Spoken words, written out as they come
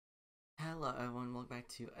Hello everyone, welcome back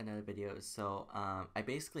to another video. So I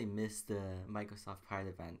basically missed the Microsoft Pride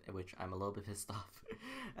event, which I'm a little bit pissed off,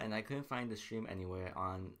 and I couldn't find the stream anywhere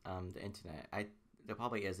on the internet. There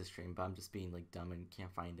probably is a stream, but I'm just being like dumb and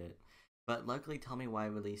can't find it. But luckily, Tell Me Why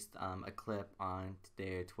released a clip on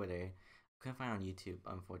their Twitter. Couldn't find it on YouTube,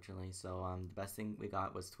 unfortunately. So the best thing we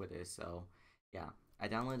got was Twitter. So yeah, I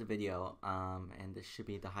downloaded the video and this should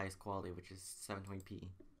be the highest quality, which is 720p.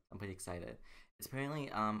 I'm pretty excited. It's apparently,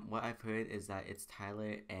 what I've heard is that it's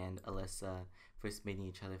Tyler and Alyssa first meeting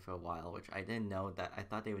each other for a while, which I didn't know. That I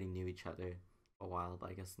thought they already knew each other for a while, but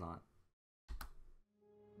I guess not.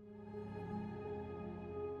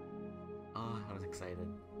 Oh, I was excited.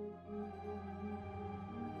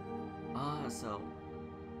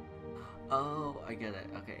 Oh, I get it.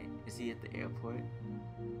 Okay, is he at the airport?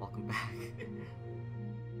 Welcome back.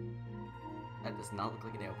 That does not look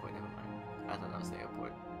like an airport, never mind. I thought that was the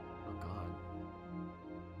airport. Oh god.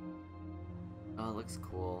 Oh, it looks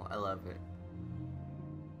cool. I love it.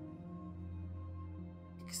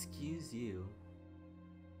 Excuse you.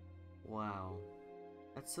 Wow.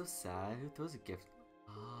 That's so sad. Who throws a gift?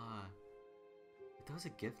 Ah. Who throws a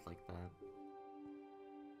gift like that?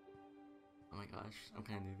 Oh my gosh, I'm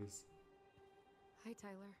kinda nervous. Hi,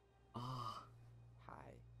 Tyler. Oh.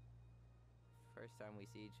 Hi. First time we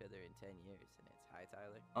see each other in 10 years, and it's hi,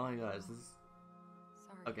 Tyler. Oh my gosh, this is...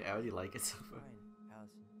 Sorry. Okay, I already like it so far. Fine,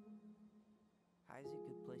 Allison. Hi's a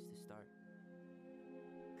good place to start.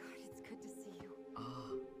 God, it's good to see you.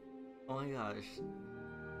 Oh. Oh my gosh.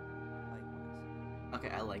 Likewise. Okay,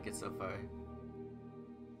 I like it so far.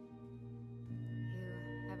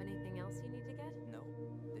 You have anything else you need to get? No,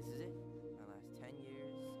 this is it. My last 10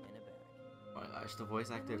 years in a bag. Oh my gosh, the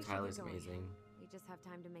voice actor of Then we should Tyler is get going. amazing. We just have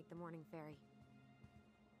time to make the morning ferry.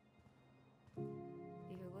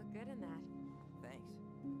 You look good in that. Thanks.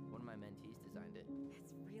 One of my mentees designed it.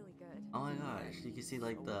 It's really good. Oh my gosh, you can see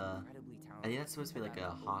like So the... incredibly I talented. think that's supposed to be like Got a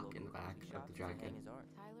whole hawk local in the back coffee of the shops to dragon. hang his art.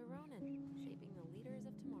 Tyler Ronan, shaping the leaders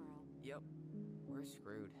of tomorrow. Yep. We're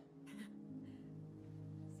screwed.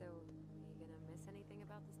 So, you gonna miss anything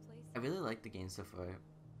about this place? I really like the game so far.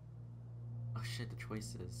 Oh shit, the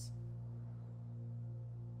choices.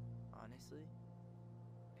 Honestly,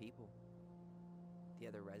 people. The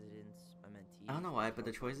other residents, my mentees. I don't know why, but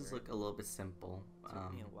the felt choices great. look a little bit simple.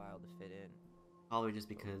 Took me a while to fit in. Probably just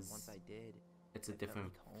But because once I did, it's a I felt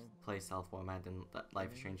different like home. playstyle format than Life is It made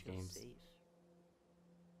me Strange feel games. Safe.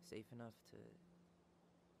 Safe enough to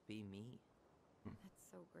be me. That's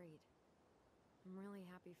so great. I'm really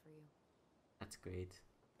happy for you. That's great.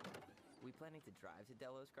 We planning to drive to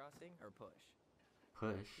Delos Crossing or push?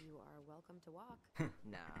 Push. You are welcome to walk.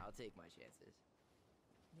 Nah, I'll take my chances.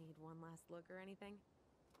 Need one last look or anything?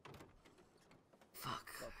 Fuck.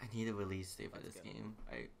 I need a release date for Let's this go. game.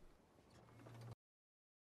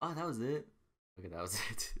 Oh, that was it? Okay, that was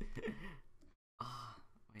it. Oh,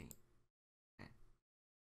 wait. Okay.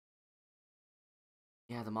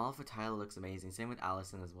 Yeah, the model for Tyler looks amazing. Same with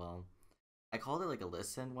Alyson as well. I called it like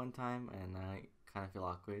Alyson one time, and I kind of feel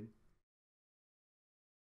awkward.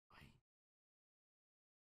 Wait.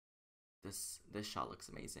 This shot looks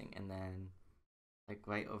amazing. And then, like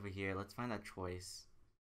right over here, let's find that choice.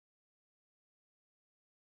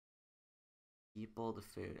 People, the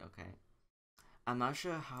food. Okay. I'm not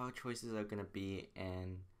sure how choices are gonna be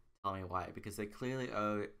in Tell Me Why, because they clearly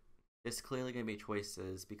are. There's clearly gonna be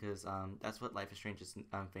choices because that's what Life is Strange is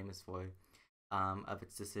famous for, of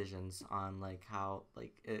its decisions on like how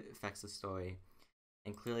like it affects the story,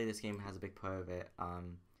 and clearly this game has a big part of it.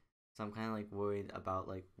 So I'm kind of like worried about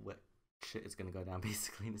like what shit is gonna go down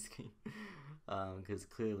basically in this game, because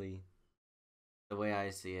clearly the way I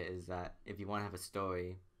see it is that if you want to have a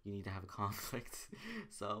story, you need to have a conflict.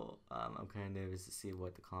 So I'm kind of nervous to see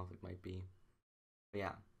what the conflict might be. But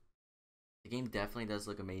yeah, the game definitely does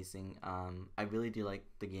look amazing. I really do like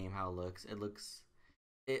the game, how it looks.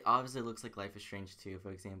 It obviously looks like Life is Strange 2,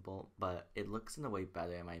 for example, but it looks in a way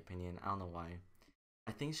better in my opinion. I don't know why.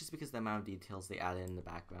 I think it's just because the amount of details they added in the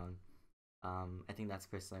background. I think that's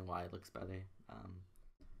personally why it looks better.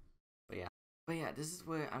 But yeah, this is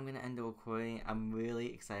where I'm gonna end the recording. I'm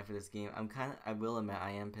really excited for this game. I will admit,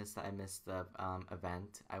 I am pissed that I missed the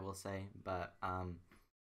event, I will say, but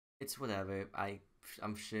it's whatever. I'm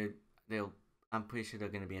pretty sure they're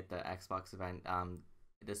gonna be at the Xbox event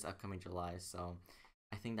this upcoming July, so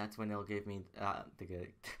I think that's when they'll give me I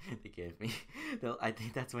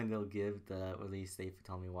think that's when they'll give the release date for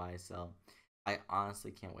Tell Me Why, so I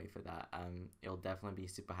honestly can't wait for that. It'll definitely be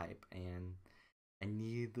super hype, and I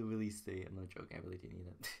need the release date. I'm not joking, I really do need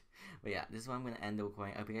it. But yeah, this is where I'm going to end the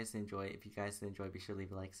recording. I hope you guys did enjoy. If you guys did enjoy, be sure to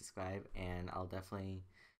leave a like, subscribe, and I'll definitely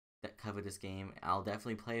cover this game. I'll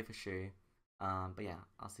definitely play it for sure. But yeah,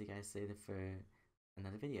 I'll see you guys later for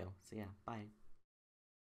another video. So yeah, bye.